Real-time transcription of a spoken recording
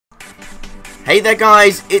Hey there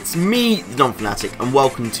guys, it's me, the Non-Fanatic, and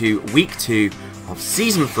welcome to Week 2 of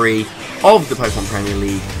Season 3 of the Pokemon Premier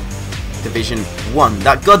League Division 1.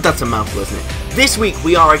 That's a mouthful, isn't it? This week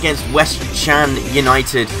we are against West Chan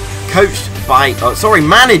United, managed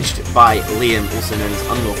by Liam, also known as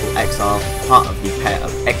Unlawful Exile, part of the pair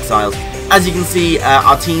of exiles. As you can see,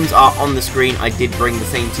 our teams are on the screen. I did bring the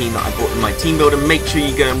same team that I brought in my team builder. Make sure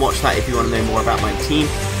you go and watch that if you want to know more about my team.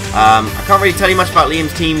 I can't really tell you much about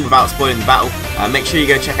Liam's team without spoiling the battle. Make sure you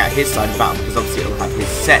go check out his side of the battle because obviously it'll have his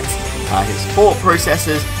sets, his thought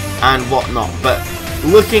processes and whatnot. But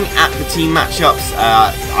looking at the team matchups,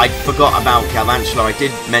 I forgot about Galvantula. I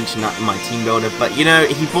did mention that in my team builder, but you know,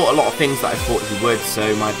 he bought a lot of things that I thought he would,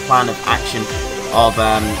 so my plan of action of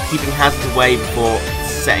keeping hazards away before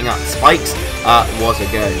setting up spikes was a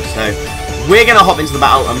go. So we're going to hop into the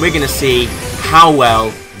battle and we're going to see how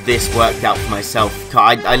well this worked out for myself.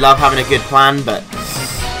 I love having a good plan, but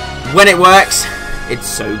when it works, it's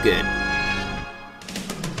so good.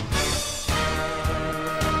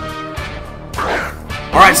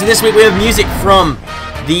 Alright, so this week we have music from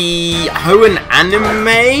the Hoenn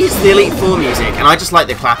animes, the Elite Four music, and I just like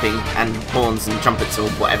the clapping and horns and trumpets or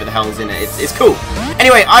whatever the hell's in it. It's cool.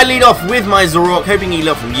 Anyway, I lead off with my Zorok, hoping he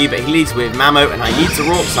leads from you, but he leads with Mamo, and I lead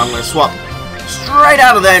Zorok, so I'm going to swap straight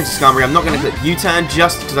out of there into Skarmory. I'm not going to click U-turn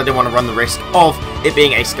just because I don't want to run the risk of it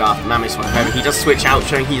being a Scarf. Mamo swung over. He does switch out,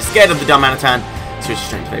 showing he is scared of the dumb Manatan. Switches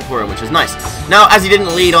straight to Vaporeon, which is nice. Now, as he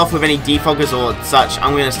didn't lead off with any defoggers or such,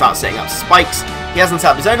 I'm going to start setting up spikes. He hasn't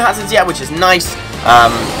set up his own hazards yet, which is nice.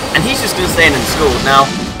 And he's just going to stay in school. Now,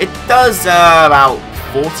 it does about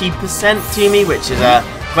 40% to me, which is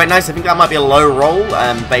quite nice. I think that might be a low roll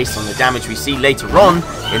based on the damage we see later on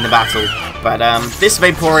in the battle. But this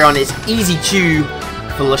Vaporeon is easy chew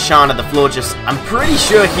for Lashana the Florges. I'm pretty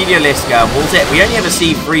sure Heliolisk walls it. We only ever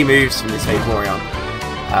see 3 moves from this Vaporeon.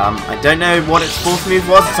 I don't know what its 4th move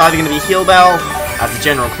was. It's either going to be Heal Bell as a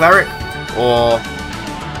General Cleric or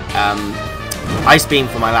Ice Beam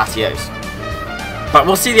for my Latios. But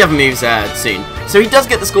we'll see the other moves soon. So he does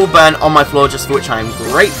get the Skull Burn on my Florges, for which I am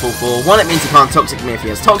grateful for. 1, it means he can't Toxic me if he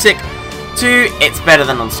has Toxic. 2, it's better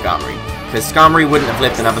than on Skarmory, because Skarmory wouldn't have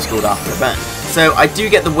lived another Scald after a burn. So I do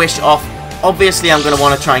get the Wish off. Obviously I'm going to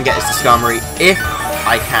want to try and get this to Skarmory if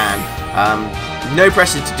I can. No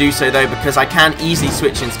pressure to do so though, because I can easily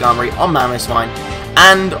switch in Skarmory on Mamoswine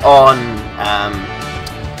and on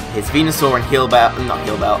his Venusaur and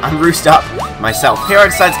and Roost Up myself. Here I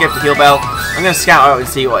decided to go for the Heal Bell. I'm going to scout out and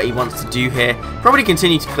see what he wants to do here. Probably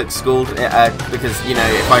continue to click Scald because, you know,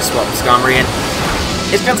 if I swap Skarmory in,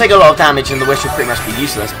 it's going to take a lot of damage and the Wish will pretty much be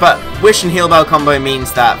useless. But Wish and Heal Bell combo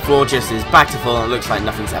means that Florges is back to full and it looks like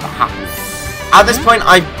nothing's ever happened. At this point,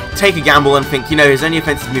 I take a gamble and think, you know, his only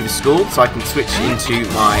offensive move is Scald, so I can switch into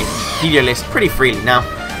my Heliolisk pretty freely. Now,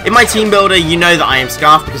 in my team builder, you know that I am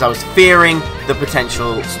Scarf because I was fearing the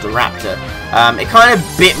potential Staraptor. It kind of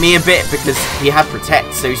bit me a bit because he had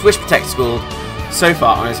Protect, so he's Wish Protect Scald so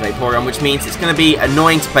far on his Vaporeon, which means it's going to be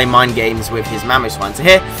annoying to play mind games with his Mamoswine. So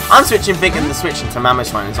here, I'm switching big and the switch into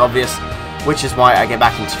Mamoswine is obvious, which is why I get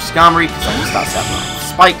back into Skarmory because I can start setting up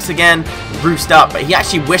spikes again, Roost Up, but he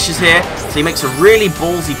actually wishes here, so he makes a really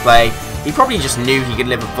ballsy play. He probably just knew he could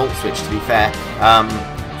live a Volt Switch, to be fair.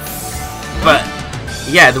 But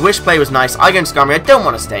yeah, the Wish play was nice. I go into Skarmory, I don't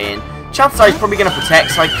want to stay in. Chances are he's probably going to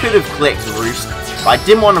Protect, so I could have clicked Roost, but I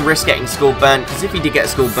didn't want to risk getting Skull Burn, because if he did get a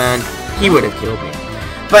Skull Burn, he would have killed me.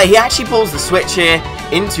 But he actually pulls the switch here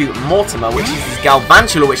into Mortimer, which is his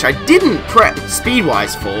Galvantula, which I didn't prep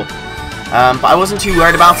speed-wise for. But I wasn't too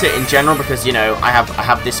worried about it in general because, you know, I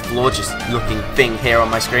have this Florges looking thing here on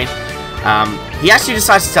my screen. He actually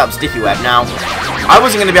decides to set up Sticky Web. Now, I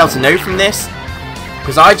wasn't going to be able to know from this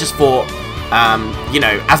because I just thought, you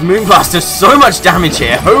know, as Moonblast does so much damage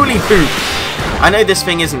here, holy poop. I know this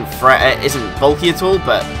thing isn't bulky at all,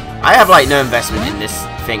 but I have, like, no investment in this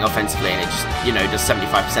thing offensively and it just, you know, does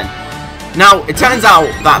 75%. Now, it turns out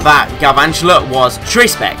that Galvantula was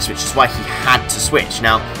Choice Specs, which is why he had to switch.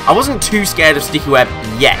 Now, I wasn't too scared of Sticky Web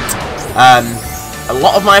yet. A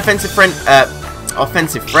lot of my offensive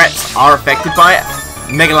threats are affected by it.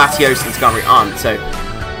 Mega Latios and Skarmory aren't. So,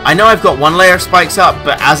 I know I've got 1 layer of spikes up,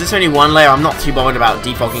 but as it's only 1 layer, I'm not too bothered about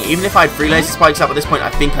defogging. Even if I had 3 layers of spikes up at this point,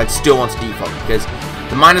 I think I'd still want to defog, because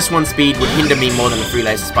the -1 speed would hinder me more than the 3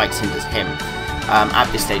 layers of spikes hinders him.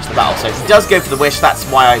 At this stage of the battle. So if he does go for the Wish, that's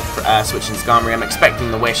why I switched in Skarmory. I'm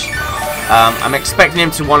expecting the Wish. I'm expecting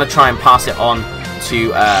him to want to try and pass it on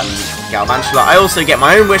to Galvantula. I also get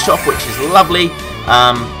my own Wish off, which is lovely.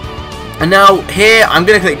 And now here, I'm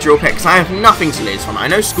going to click Drill Peck because I have nothing to lose from it. I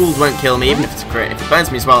know Scald won't kill me, even if it's a crit. If it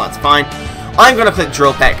burns me as well, that's fine. I'm going to click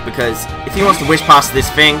Drill Peck because if he wants to Wish past this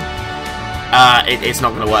thing, it's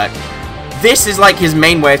not going to work. This is like his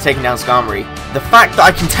main way of taking down Skarmory. The fact that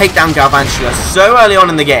I can take down Galvantula so early on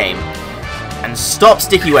in the game and stop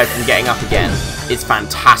Sticky Web from getting up again is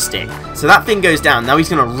fantastic. So that thing goes down. Now he's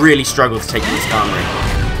going to really struggle to take down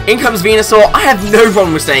Skarmory. In comes Venusaur. I have no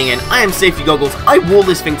problem with staying in. I am safety goggles. I wall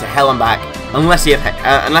this thing to hell and back unless he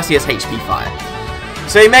has HP Fire.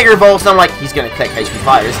 So he Mega Evolves, and I'm like, he's going to click HP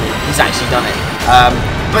Fire, isn't he? He's actually done it.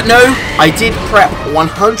 But no, I did prep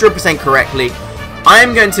 100% correctly. I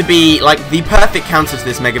am going to be like the perfect counter to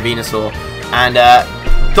this Mega Venusaur and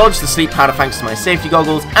dodge the Sleep Powder thanks to my safety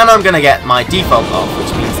goggles, and I'm going to get my default off,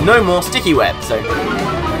 which means no more Sticky Web. So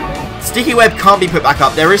Sticky Web can't be put back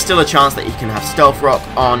up. There is still a chance that he can have Stealth Rock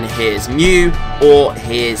on his Mew or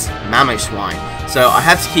his Mamoswine. So I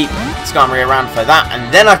have to keep Skarmory around for that,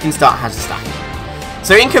 and then I can start hazard stacking.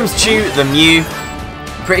 So in comes Chew, the Mew.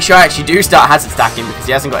 Pretty sure I actually do start hazard stacking because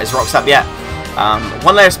he hasn't got his rocks up yet.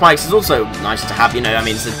 One layer of spikes is also nice to have, you know, I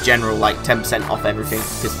mean, it's a general, like, 10% off everything,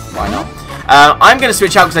 because why not? I'm going to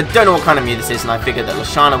switch out because I don't know what kind of Mew this is, and I figured that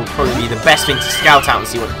Lashana would probably be the best thing to scout out and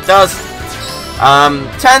see what it does.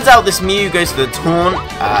 Turns out this Mew goes for the Taunt.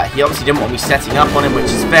 He obviously didn't want me setting up on him, which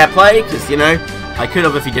is fair play, because, you know, I could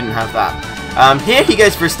have if he didn't have that. Here he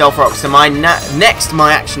goes for a Stealth Rock, so my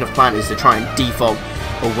action of plan is to try and defog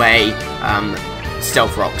away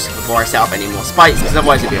Stealth Rocks before I set up any more spikes, because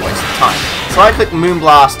otherwise it'd be a waste of time. So I click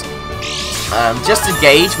Moonblast just to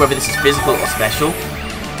gauge whether this is physical or special.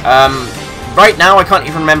 Right now I can't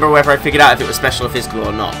even remember whether I figured out if it was special or physical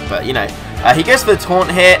or not, but you know. He goes for the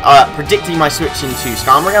Taunt here, predicting my switch into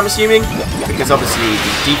Skarmory, I'm assuming, because obviously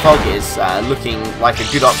the defog is looking like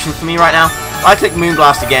a good option for me right now. I click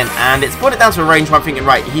Moonblast again, and it's put it down to a range where I'm thinking,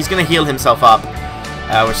 right, he's going to heal himself up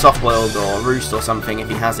with Soft Boiled or Roost or something if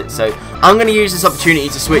he has it. So I'm going to use this opportunity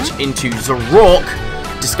to switch into Zoroark,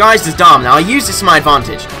 disguised as Darm. Now I use this to my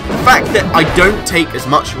advantage. The fact that I don't take as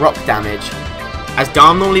much rock damage as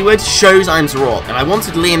Darm normally would shows I'm Zoroark, and I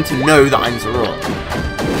wanted Liam to know that I'm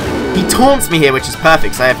Zoroark. He taunts me here, which is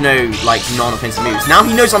perfect, so I have no, like, non-offensive moves. Now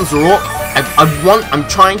he knows I'm Zoroark. I'm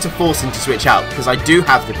trying to force him to switch out, because I do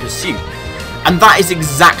have the Pursuit. And that is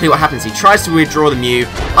exactly what happens. He tries to withdraw the Mew,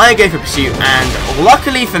 I go for Pursuit, and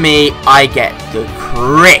luckily for me, I get the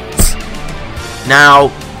crit.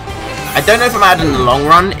 Now, I don't know if I'm out in the long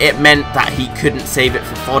run. It meant that he couldn't save it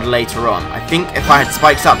for fodder later on. I think if I had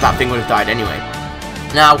spikes up, that thing would have died anyway.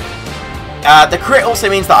 Now, the crit also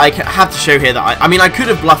means that I have to show here that I mean, I could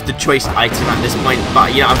have bluffed the choice item at this point,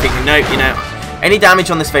 but, you know, I'm thinking, no, you know, any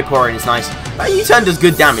damage on this Vaporeon is nice. But U-turn does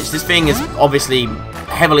good damage. This thing is obviously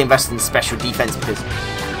heavily invested in special defense, because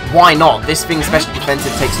why not? This thing's special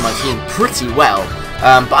defensive takes my team pretty well.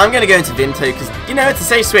 But I'm going to go into Vimto, because, you know, it's a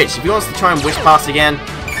safe switch. If he wants to try and Wish Pass again,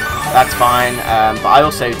 that's fine. But I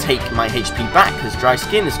also take my HP back, because Dry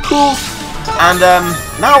Skin is cool. And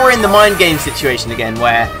now we're in the mind game situation again,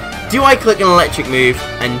 where do I click an electric move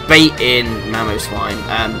and bait in Mamoswine?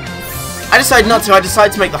 I decide not to. I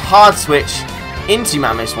decide to make the hard switch into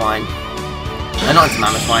Mamoswine. Not into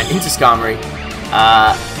Mamoswine, into Skarmory.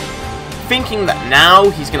 Thinking that now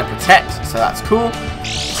he's going to protect, so that's cool.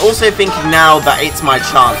 Also thinking now that it's my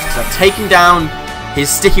chance, because I've taken down his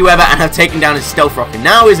Sticky Webber and I've taken down his Stealth Rock, and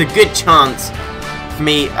now is a good chance for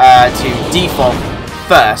me to default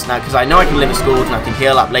first, now because I know I can live a Scald and I can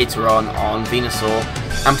heal up later on Venusaur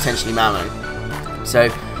and potentially Mamo. So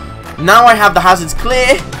now I have the hazards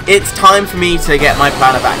clear, it's time for me to get my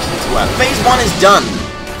plan of action to work. Phase 1 is done.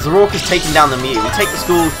 Zoroark has taken down the Mew. We take the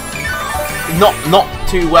Scald, not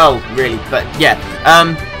too well really, but yeah.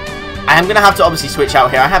 I am going to have to obviously switch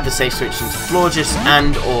out here. I have the safe switch into Florges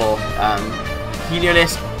and or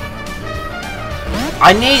Heliolisk.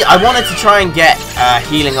 I wanted to try and get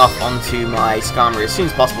healing off onto my Skarmory as soon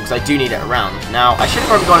as possible, because I do need it around. Now, I should have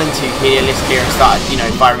probably gone into Heliolisk here and started, you know,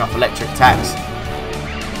 firing off electric attacks,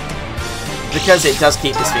 because it does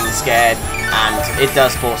keep this thing scared and it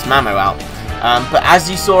does force Mamo out. But as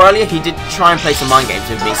you saw earlier, he did try and play some mind games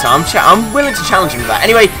with me, so I'm willing to challenge him with that.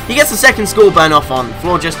 Anyway, he gets the second Scald burn off on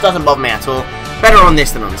Florges, doesn't bother me at all. Better on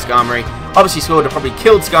this than on Skarmory. Obviously, Scald have probably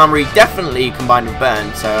killed Skarmory, definitely combined with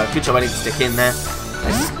Burn, so good job I need to stick in there.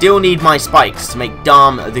 I still need my spikes to make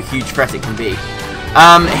Darm the huge threat it can be.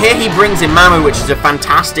 Here he brings in Mamo, which is a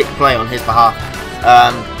fantastic play on his behalf.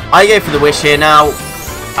 I go for the Wish here. Now,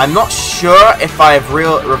 I'm not sure if I have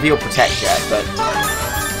reveal Protect yet, but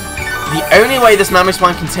the only way this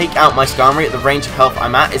Mamoswine can take out my Skarmory at the range of health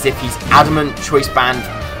I'm at is if he's Adamant, Choice Band,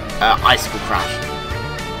 Icicle Crash.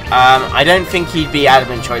 I don't think he'd be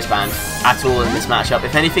Adamant Choice Band at all in this matchup.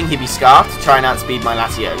 If anything, he'd be Scarfed to try and outspeed my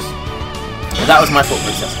Latios. But that was my thought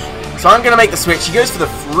process. So I'm going to make the switch. He goes for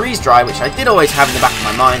the Freeze Dry, which I did always have in the back of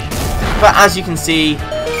my mind. But as you can see,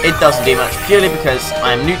 it doesn't do much, purely because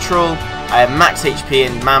I am neutral, I have max HP,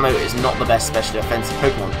 and Mamo is not the best specially offensive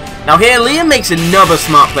Pokemon. Now here, Liam makes another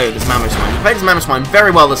smart play with his Mamoswine. He played his Mamoswine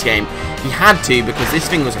very well this game. He had to, because this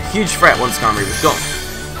thing was a huge threat once Skarmory was gone.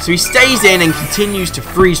 So he stays in and continues to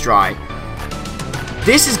freeze dry.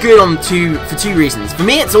 This is good for two reasons. For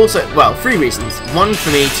me, it's also, well, 3 reasons. 1 for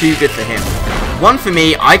me, 2 good for him. 1 for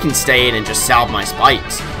me, I can stay in and just salve my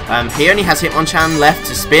spikes. He only has Hitmonchan left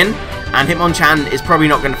to spin, and Hitmonchan is probably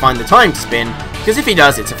not going to find the time to spin, because if he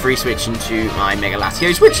does, it's a free switch into my Mega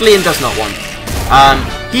Latios, which Liam does not want.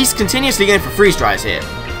 He's continuously going for freeze dries here.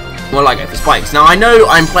 Well, I go for spikes. Now, I know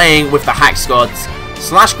I'm playing with the Hacks Gods,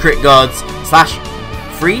 / Crit Gods,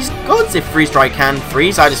 / Freeze Gods, if freeze dry can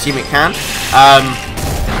freeze, I'd assume it can.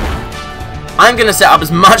 I'm going to set up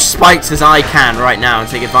as much spikes as I can right now and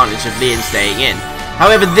take advantage of Liam staying in.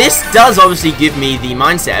 However, this does obviously give me the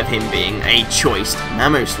mindset of him being a choiced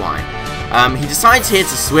Mamoswine. He decides here to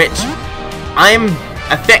switch. I'm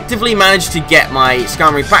effectively managed to get my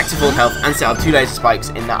Skarmory back to full health and set up 2 laser spikes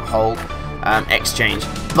in that whole exchange.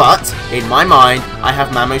 But, in my mind, I have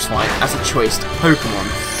Mamoswine as a choiced Pokemon.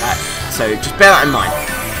 So, just bear that in mind.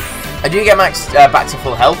 I do get Max back to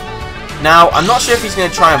full health. Now, I'm not sure if he's going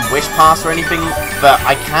to try and Wish Pass or anything, but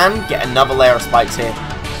I can get another layer of spikes here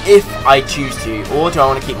if I choose to, or do I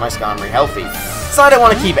want to keep my Skarmory healthy? So I don't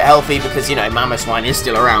want to keep it healthy because, you know, Mamoswine is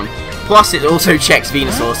still around. Plus, it also checks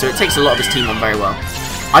Venusaur, so it takes a lot of his team on very well.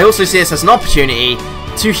 I also see this as an opportunity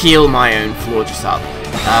to heal my own Florges up.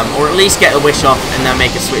 Or at least get a Wish off and then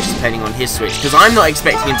make a switch depending on his switch. Because I'm not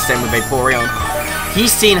expecting him to stay with Vaporeon.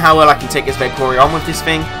 He's seen how well I can take his Vaporeon with this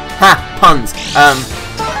thing. Ha! Puns.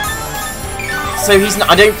 So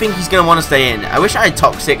I don't think he's going to want to stay in. I wish I had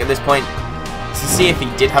Toxic at this point to see if he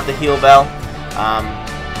did have the Heal Bell.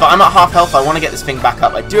 But I'm at half health. I want to get this thing back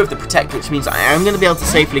up. I do have the Protect, which means I am going to be able to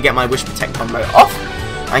safely get my Wish Protect combo off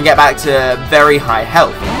and get back to very high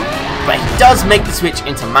health. But he does make the switch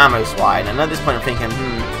into Mamoswine, and at this point I'm thinking,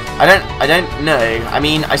 I don't know. I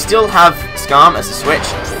mean, I still have Skarm as a switch,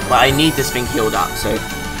 but I need this thing healed up. So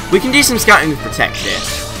we can do some scouting with Protect here.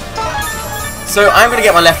 So I'm going to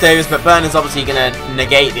get my leftovers, but Burn is obviously going to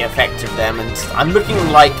negate the effect of them, and I'm looking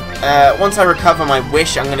like, once I recover my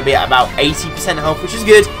Wish, I'm going to be at about 80% health, which is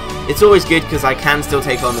good. It's always good, because I can still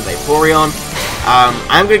take on the Vaporeon.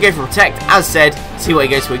 I'm going to go for Protect, as said, see what he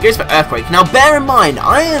goes for. He goes for Earthquake. Now, bear in mind,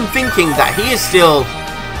 I am thinking that he is still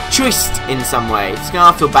choiced in some way.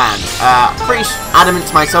 Scarfed or banned. Pretty adamant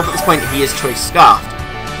to myself at this point that he is choice Scarfed.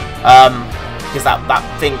 Because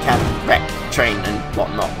that thing can wreck, train, and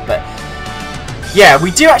whatnot, but yeah,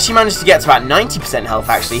 we do actually manage to get to about 90% health,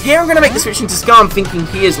 actually. Here I'm going to make the switch into Skarm, thinking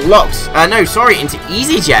he is locked. No, sorry, into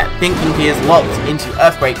EasyJet, thinking he is locked into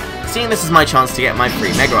Earthquake, seeing this is my chance to get my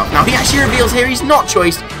free Mega Off. Now, he actually reveals here he's not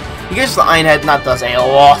choiced. He goes for the Iron Head, and that does a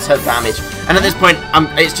lot of damage. And at this point,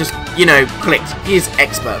 it's just, you know, clicked. He is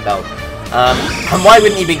Expert Belt. And why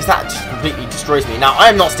wouldn't he be? Because that just completely destroys me. Now, I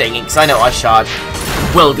am not staying in, because I know Ice Charge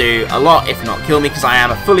will do a lot, if not kill me, because I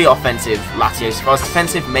am a fully offensive Latios. If I was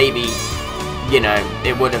defensive, maybe, you know,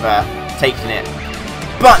 it would have taken it.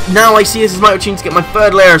 But now I see this as my opportunity to get my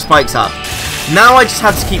 3rd layer of spikes up. Now I just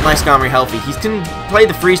have to keep my Skarmory healthy. He's going to play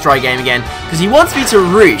the freeze dry game again because he wants me to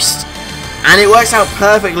roost. And it works out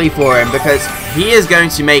perfectly for him because he is going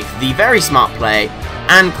to make the very smart play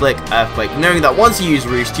and click Earthquake, knowing that once you use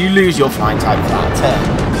roost, you lose your flying type for that turn.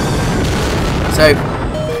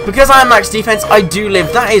 So, because I am max defense, I do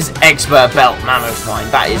live. That is Expert Belt Mamoswine.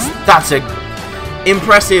 That's a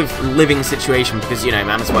impressive living situation because, you know,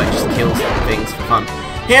 Mamoswine just kills things for fun.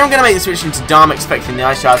 Here I'm going to make the switch into Dharma, expecting the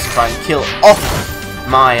Ice Charge to try and kill off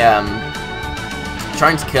my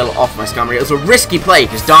Skarmory. It was a risky play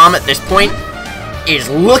because Dharma at this point is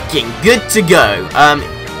looking good to go.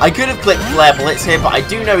 I could have clicked Flare Blitz here, but I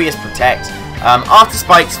do know he has Protect. After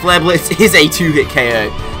Spikes, Flare Blitz is a 2-hit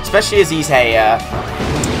KO, especially as he's a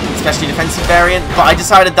especially defensive variant. But I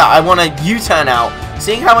decided that I want to U-turn out.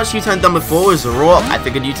 Seeing how much U-turn done before was a raw, I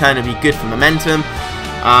figured U-turn would be good for momentum.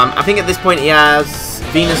 I think at this point he has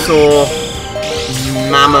Venusaur,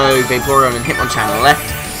 Mamo, Vaporeon, and Hitmonchan left.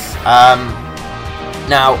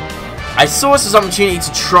 Now, I saw this as an opportunity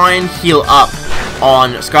to try and heal up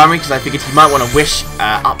on Skarmory because I figured he might want to Wish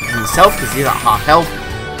up himself because he's at half health.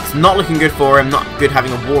 It's not looking good for him, not good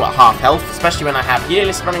having a wall at half health, especially when I have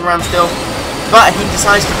Healist running around still. But he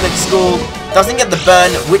decides to click School, doesn't get the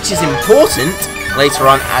burn, which is important later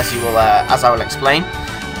on, as I will explain.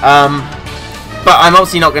 But I'm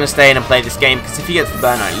obviously not going to stay in and play this game because if he gets the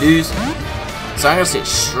burn, I lose. So I'm going to sit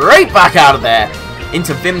straight back out of there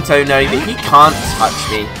into Vimto, knowing that he can't touch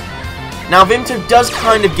me. Now, Vimto does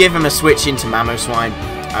kind of give him a switch into Mamoswine.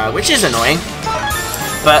 which is annoying.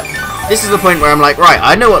 But this is the point where I'm like, right,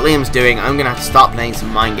 I know what Liam's doing. I'm going to have to start playing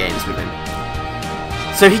some mind games with him.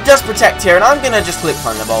 So he does protect here, and I'm going to just click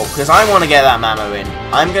Thunderbolt because I want to get that Mamo in.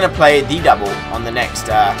 I'm going to play the double on the next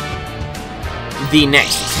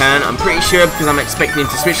turn, I'm pretty sure, because I'm expecting him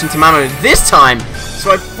to switch into Mamo this time.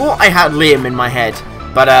 So I thought I had Liam in my head,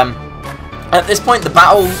 but at this point the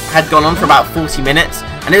battle had gone on for about 40 minutes,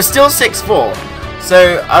 and it was still 6-4.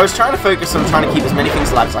 So I was trying to focus on trying to keep as many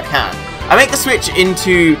things alive as I can. I make the switch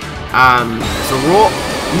into Zorort,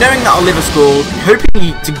 knowing that I'll live a school,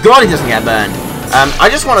 hoping to God he doesn't get burned. I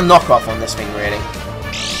just want to knock off on this thing, really.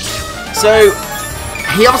 So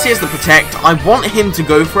he obviously has the protect. I want him to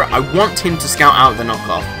go for it. I want him to scout out the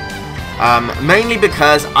knockoff. Mainly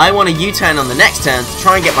because I want a U-turn on the next turn to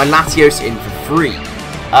try and get my Latios in for free.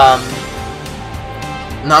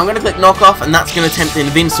 Now I'm going to click knockoff, and that's going to tempt in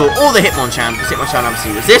Venusaur or the Hitmonchan, because Hitmonchan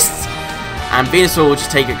obviously resists, and Venusaur will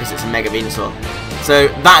just take it because it's a Mega Venusaur. So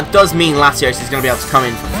that does mean Latios is going to be able to come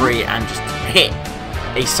in for free and just hit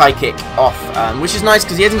a Psychic off, which is nice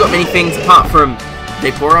because he hasn't got many things apart from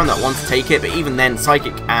Vaporeon that wants to take it, but even then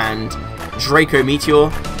Psychic and Draco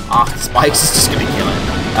Meteor after Spikes is just going to kill it.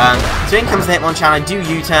 So in comes the Hitmonchan. I do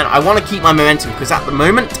U-turn. I want to keep my momentum because at the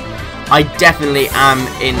moment I definitely am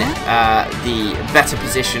in the better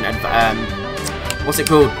position, what's it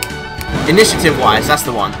called? Initiative-wise, that's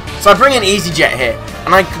the one. So I bring in Easy Jet here,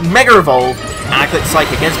 and I Mega Evolve, and I click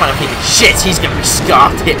Psychic. Against my thinking, shit, he's going to be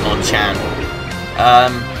scarfed Hitmonchan.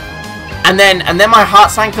 And then my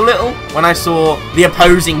heart sank a little when I saw the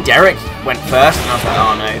opposing Derek went first, and I was like,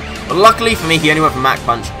 oh no. But luckily for me, he only went for Mach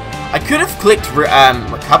Punch. I could have clicked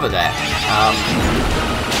Recover there,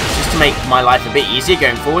 just to make my life a bit easier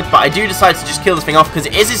going forward, but I do decide to just kill this thing off because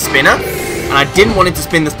it is his spinner, and I didn't want it to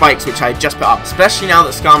spin the spikes which I had just put up, especially now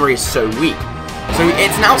that Skarmory is so weak. So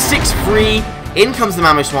it's now 6-3, in comes the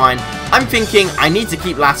Mamoswine. I'm thinking I need to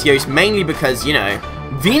keep Latios mainly because, you know,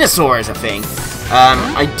 Venusaur is a thing.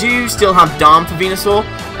 I do still have Darm for Venusaur.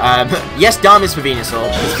 Yes, Darm is for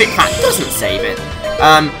Venusaur. Thick Fat doesn't save it.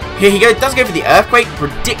 Here he does go for the Earthquake,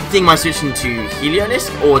 predicting my switch into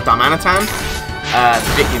Heliolisk or Darmanitan,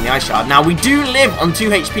 predicting the Ice Shard. Now, we do live on 2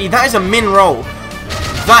 HP. That is a min roll.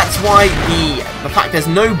 That's why the fact there's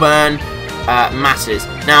no burn matters.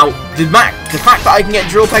 Now, the fact that I can get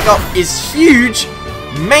Drill Peck off is huge,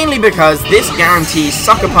 mainly because this guarantees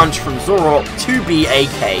Sucker Punch from Zorort to be a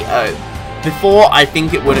KO. Before, I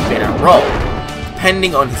think it would have been a roll,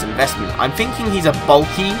 depending on his investment. I'm thinking he's a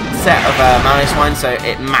bulky set of Mamoswine, so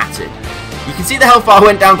it mattered. You can see the health bar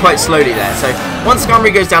went down quite slowly there. So once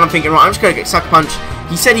Skarmory goes down, I'm thinking, right, I'm just going to get Sucker Punch.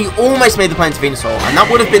 He said he almost made the play into Venusaur, and that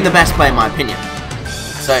would have been the best play in my opinion.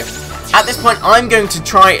 So at this point, I'm going to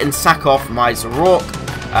try and sack off my Zorort,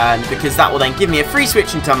 because that will then give me a free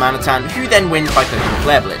switch into Darmanitan, who then wins by clicking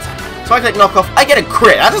Flare Blitz. So I click Knockoff, I get a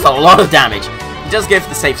crit. That does a lot of damage. He does go for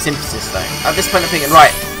the safe Synthesis though. At this point I'm thinking,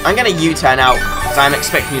 right, I'm going to U-turn out because I'm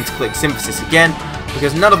expecting him to click Synthesis again,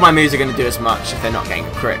 because none of my moves are going to do as much if they're not getting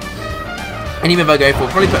a crit. And even if I go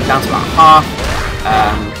for, probably put it down to about half.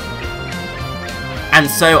 And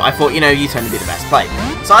so I thought, you know, U-turn would be the best play.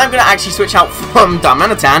 So I'm going to actually switch out from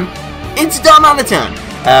Darmanitan into Darmanitan.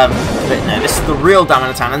 But no, this is the real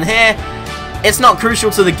Darmanitan. And here, it's not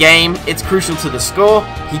crucial to the game, it's crucial to the score.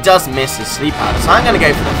 He does miss his Sleep Powder. So I'm going to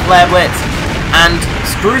go for the Flare Blitz. And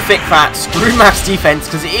screw Thick Fat, screw Max Defense,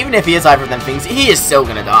 because even if he is either of them things, he is still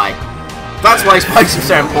going to die. That's why Spikes are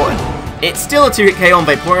so important. It's still a 2-hit KO on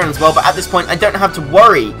Vaporeon as well, but at this point I don't have to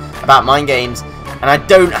worry about Mind Games, and I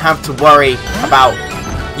don't have to worry about,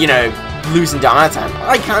 you know, losing Darmanitan.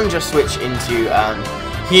 I can just switch into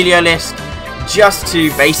Heliolisk just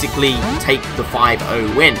to basically take the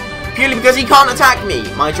 5-0 win. Purely because he can't attack me.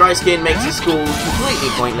 My Dry Skin makes his school completely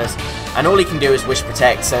pointless. And all he can do is Wish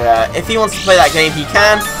Protect, so if he wants to play that game, he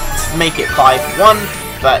can make it 5-1,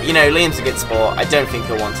 but, you know, Liam's a good sport, I don't think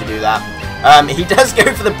he'll want to do that. He does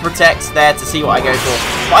go for the Protects there to see what I go for,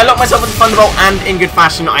 but I lock myself with the Thunderbolt, and in good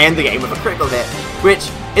fashion, I end the game with a critical hit,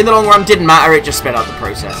 which, in the long run, didn't matter, it just sped up the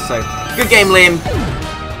process. So, good game, Liam.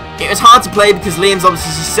 It was hard to play because Liam's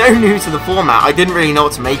obviously so new to the format, I didn't really know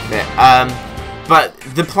what to make of it. But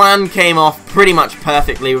the plan came off pretty much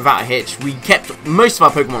perfectly without a hitch. We kept most of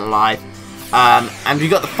our Pokemon alive. And we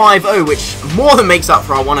got the 5-0, which more than makes up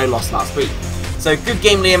for our 1-0 loss last week. So good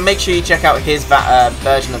game, Liam. Make sure you check out his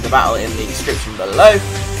version of the battle in the description below.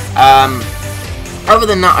 Other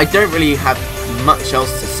than that, I don't really have much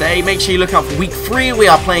else to say. Make sure you look out for week 3. We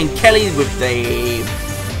are playing Kelly with the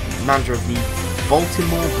manager of the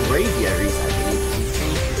Baltimore Braviaries, I believe. He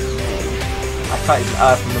changed his name. I can't even,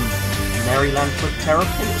 from the Maryland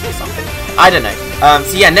Terrapins or something. I don't know.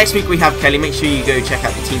 So yeah, next week we have Kelly. Make sure you go check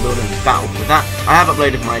out the team builder and battle with that. I have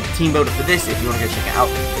uploaded my team builder for this if you want to go check it out.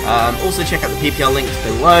 Also check out the PPL links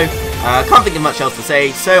below. Can't think of much else to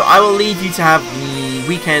say, so I will leave you to have the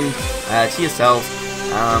weekend to yourselves.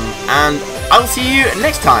 And I will see you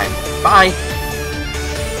next time. Bye.